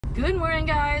Good morning,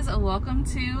 guys. Welcome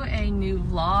to a new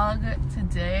vlog.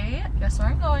 Today, guess where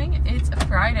I'm going? It's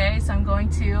Friday, so I'm going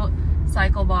to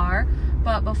Cycle Bar.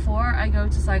 But before I go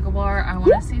to Cycle Bar, I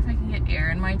want to see if I can get air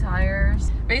in my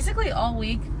tires. Basically, all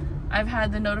week I've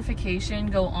had the notification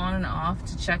go on and off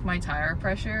to check my tire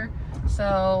pressure.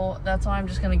 So that's why I'm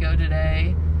just gonna go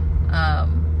today.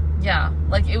 Yeah,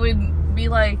 like it would be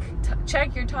like,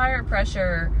 check your tire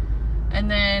pressure, and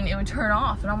then it would turn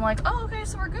off, and I'm like, oh, okay,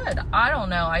 so we're good. I don't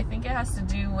know. I think it has to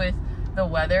do with the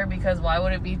weather, because why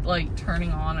would it be like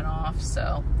turning on and off?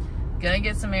 So gonna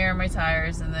get some air in my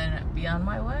tires and then be on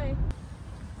my way.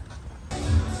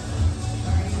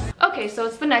 Okay, so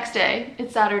it's the next day.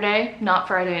 It's Saturday, not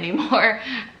Friday anymore.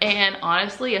 And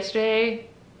honestly, yesterday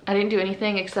I didn't do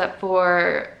anything except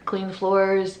for clean the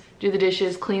floors, do the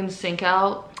dishes, clean the sink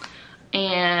out,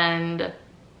 and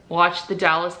watch the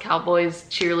Dallas Cowboys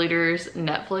cheerleaders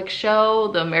Netflix show,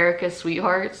 The America's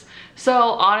Sweethearts. So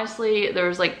honestly, there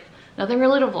was like nothing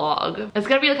really to vlog. It's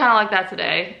gonna be kind of like that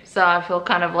today, so I feel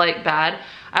kind of like bad.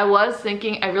 I was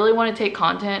thinking I really want to take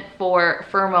content for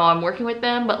Firmo. I'm working with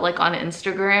them, but like on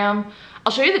Instagram.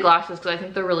 I'll show you the glasses because I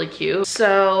think they're really cute.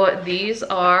 So these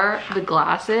are the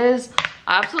glasses.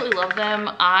 I absolutely love them.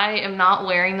 I am not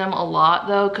wearing them a lot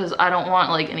though, because I don't want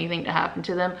like anything to happen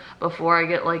to them before I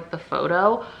get like the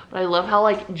photo. But I love how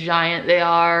like giant they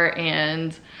are,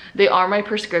 and they are my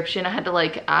prescription. I had to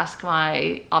like ask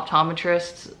my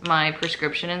optometrist my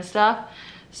prescription and stuff.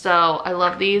 So I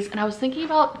love these, and I was thinking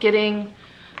about getting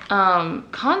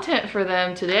content for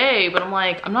them today, but I'm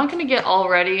like, I'm not gonna get all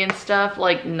ready and stuff,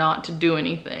 like not to do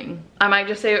anything. I might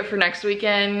just save it for next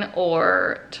weekend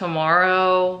or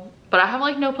tomorrow, but I have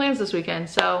like no plans this weekend,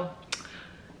 so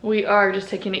we are just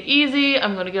taking it easy.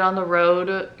 I'm gonna get on the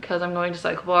road because I'm going to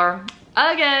Cycle Bar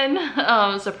again.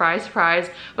 Surprise, surprise.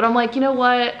 But I'm like, you know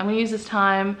what? I'm gonna use this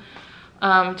time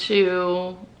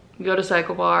to go to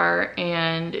Cycle Bar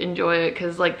and enjoy it,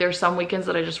 because like there's some weekends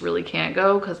that I just really can't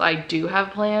go because I do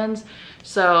have plans.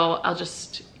 So I'll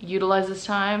just utilize this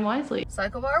time wisely.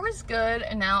 Cycle Bar was good,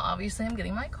 and now obviously I'm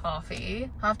getting my coffee.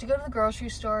 I have to go to the grocery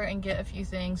store and get a few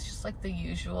things, just like the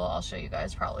usual. I'll show you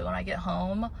guys probably when I get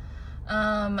home.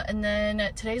 And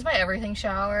then today's my everything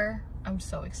shower. I'm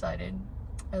so excited.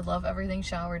 I love everything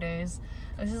shower days.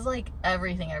 This is like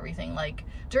everything. Like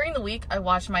during the week I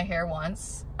wash my hair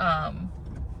once,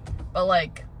 but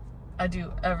like I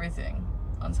do everything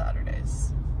on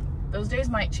Saturdays. Those days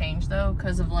might change though,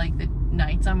 because of like the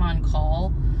nights I'm on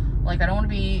call. Like I don't want to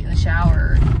be in the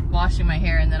shower washing my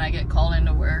hair and then I get called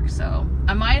into work. So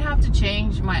I might have to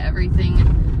change my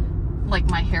everything, like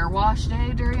my hair wash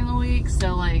day during the week.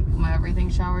 So like my everything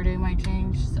shower day might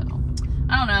change. So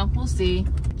I don't know, we'll see.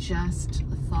 Just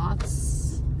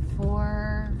thoughts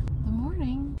for the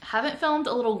morning. Haven't filmed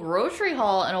a little grocery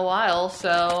haul in a while,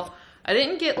 so I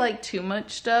didn't get like too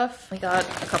much stuff. I got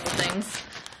a couple things,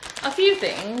 a few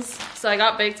things. So I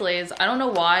got baked Lays. I don't know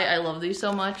why I love these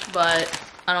so much, but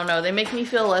I don't know. They make me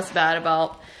feel less bad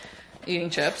about eating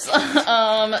chips.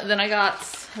 Then I got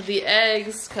the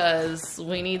eggs because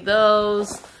we need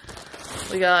those.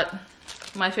 We got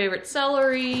my favorite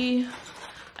celery.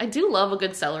 I do love a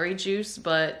good celery juice,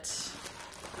 but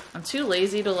I'm too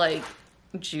lazy to like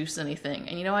juice anything.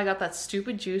 And you know, I got that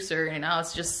stupid juicer and now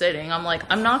it's just sitting. I'm like,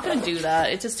 I'm not gonna do that.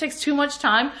 It just takes too much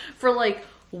time for like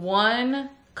 1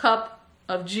 cup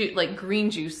of juice, like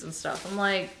green juice and stuff. I'm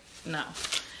like, no.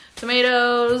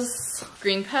 Tomatoes,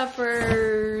 green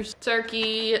peppers,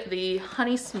 turkey, the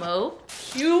honey smoke,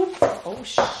 oh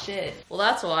shit. Well,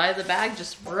 that's why the bag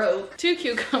just broke. 2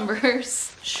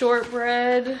 cucumbers,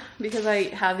 shortbread, because I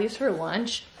have these for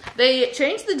lunch. They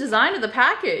changed the design of the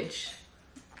package.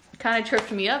 Kind of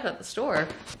tripped me up at the store.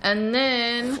 And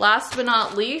then last but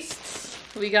not least,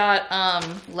 we got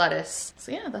lettuce.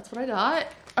 So yeah, that's what I got.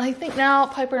 I think now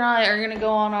Piper and I are gonna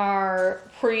go on our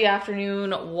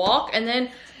pre-afternoon walk, and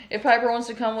then if Piper wants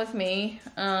to come with me,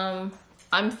 I'm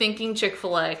thinking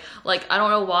Chick-fil-A. Like, I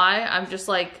don't know why, I'm just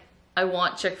like, I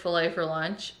want Chick-fil-A for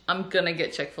lunch. I'm gonna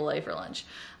get Chick-fil-A for lunch.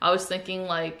 I was thinking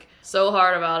like so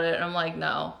hard about it, and I'm like,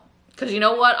 no. Because you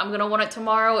know what? I'm gonna want it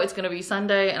tomorrow. It's gonna be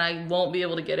Sunday and I won't be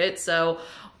able to get it. So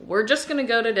we're just gonna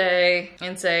go today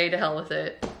and say to hell with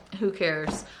it. Who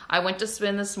cares? I went to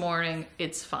spin this morning.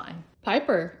 It's fine.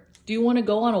 Piper, do you wanna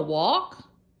go on a walk?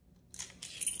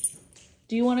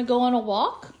 Do you wanna go on a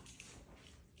walk?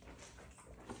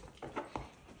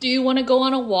 Do you wanna go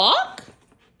on a walk?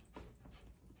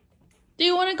 Do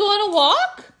you wanna go on a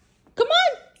walk? Come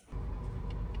on.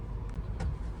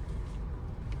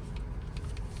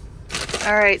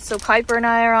 All right, so Piper and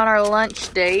I are on our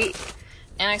lunch date,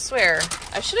 and I swear,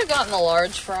 I should have gotten the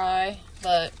large fry,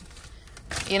 but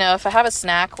You know, if I have a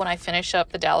snack when I finish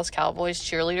up the Dallas Cowboys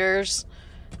cheerleaders,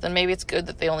 then maybe it's good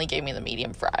that they only gave me the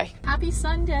medium fry. Happy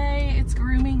Sunday. It's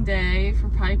grooming day for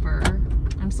Piper.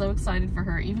 I'm so excited for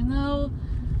her, even though,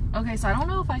 okay, so I don't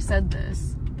know if I said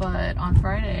this, but on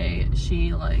Friday,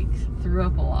 she like threw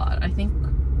up a lot. I think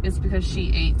it's because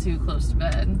she ate too close to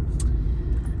bed.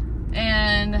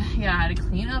 And yeah, I had to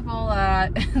clean up all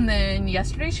that. And then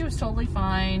yesterday she was totally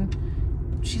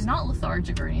fine. She's not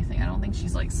lethargic or anything. I don't think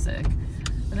she's like sick.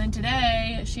 But then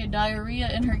today she had diarrhea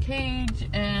in her cage,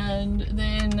 and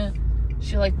then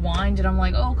she like whined, and I'm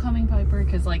like, oh, coming Piper,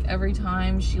 because like every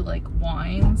time she like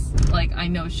whines, like I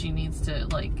know she needs to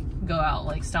like go out,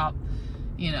 like stop,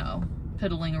 you know,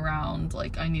 piddling around,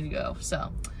 like I need to go.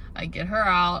 So I get her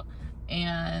out,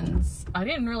 and I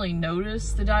didn't really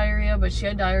notice the diarrhea, but she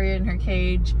had diarrhea in her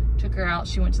cage. Took her out,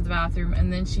 she went to the bathroom,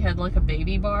 and then she had like a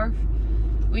baby barf.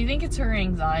 We think it's her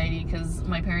anxiety because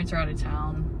my parents are out of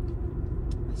town.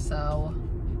 So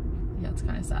yeah, it's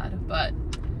kind of sad. But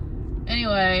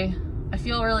anyway, I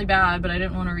feel really bad, but I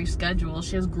didn't want to reschedule.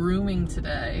 She has grooming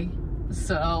today.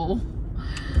 So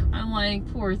I'm like,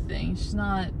 poor thing. She's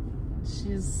not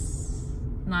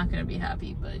gonna be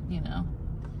happy, but you know,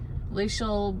 at least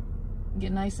she'll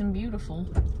get nice and beautiful.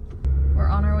 We're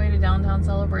on our way to downtown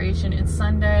Celebration. It's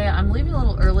Sunday. I'm leaving a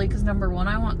little early because number one,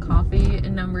 I want coffee,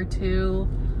 and number two,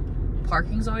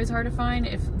 parking's always hard to find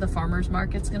if the farmer's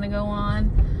market's gonna go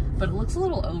on, but it looks a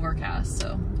little overcast,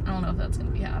 so I don't know if that's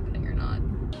gonna be happening or not.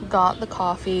 Got the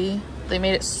coffee. They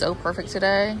made it so perfect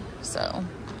today, so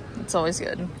it's always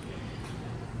good.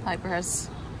 Piper is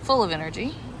full of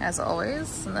energy, as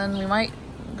always, and then we might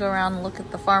go around and look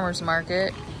at the farmer's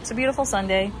market. It's a beautiful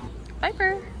Sunday.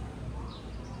 Piper,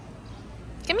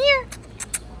 come here.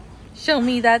 Show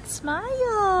me that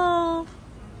smile.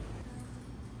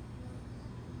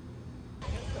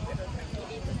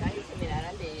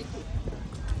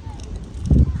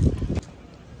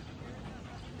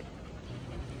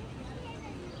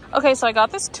 Okay, so I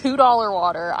got this $2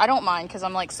 water. I don't mind because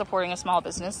I'm like supporting a small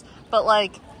business, but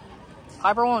like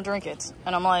Piper won't drink it.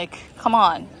 And I'm like, come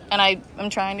on. And I'm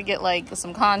trying to get like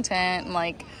some content and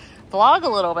like vlog a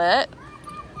little bit.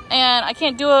 And I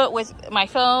can't do it with my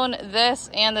phone, this,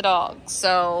 and the dog.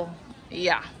 So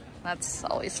yeah, that's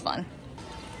always fun.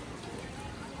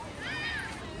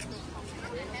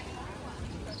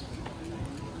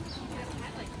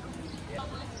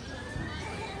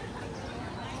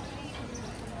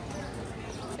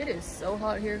 It is so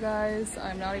hot here, guys.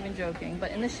 I'm not even joking.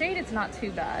 But in the shade, it's not too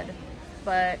bad.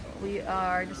 But we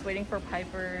are just waiting for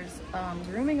Piper's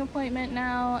grooming appointment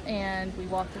now, and we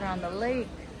walked around the lake.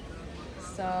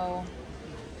 So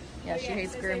yeah, she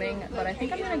hates grooming, but I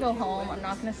think I'm gonna go home. I'm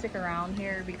not gonna stick around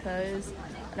here because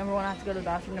number one, I have to go to the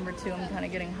bathroom. Number two, I'm kind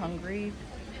of getting hungry.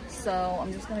 So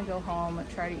I'm just gonna go home,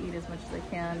 try to eat as much as I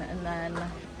can, and then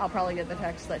I'll probably get the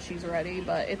text that she's ready,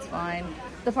 but it's fine.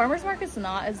 The farmer's market's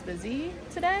not as busy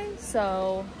today,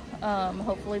 so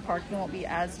hopefully parking won't be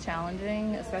as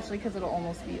challenging, especially because it'll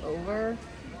almost be over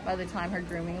by the time her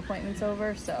grooming appointment's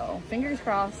over. So fingers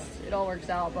crossed it all works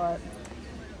out, but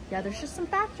yeah, there's just some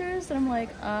factors that I'm like,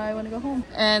 I want to go home.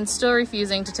 And still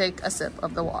refusing to take a sip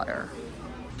of the water.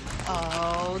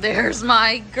 Oh, there's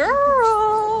my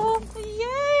girl.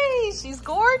 Yay, she's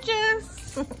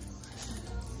gorgeous.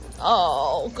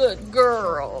 Oh, good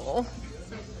girl.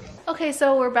 Okay,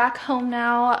 so we're back home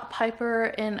now. Piper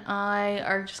and I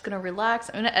are just gonna relax.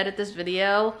 I'm gonna edit this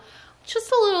video.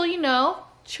 Just a little, you know,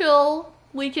 chill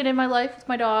weekend in my life with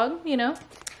my dog, you know.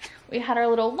 We had our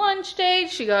little lunch date.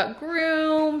 She got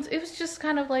groomed. It was just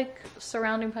kind of like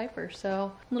surrounding Piper.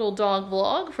 So little dog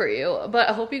vlog for you. But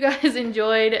I hope you guys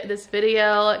enjoyed this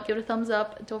video. Give it a thumbs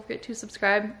up. Don't forget to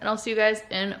subscribe. And I'll see you guys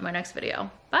in my next video.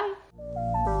 Bye.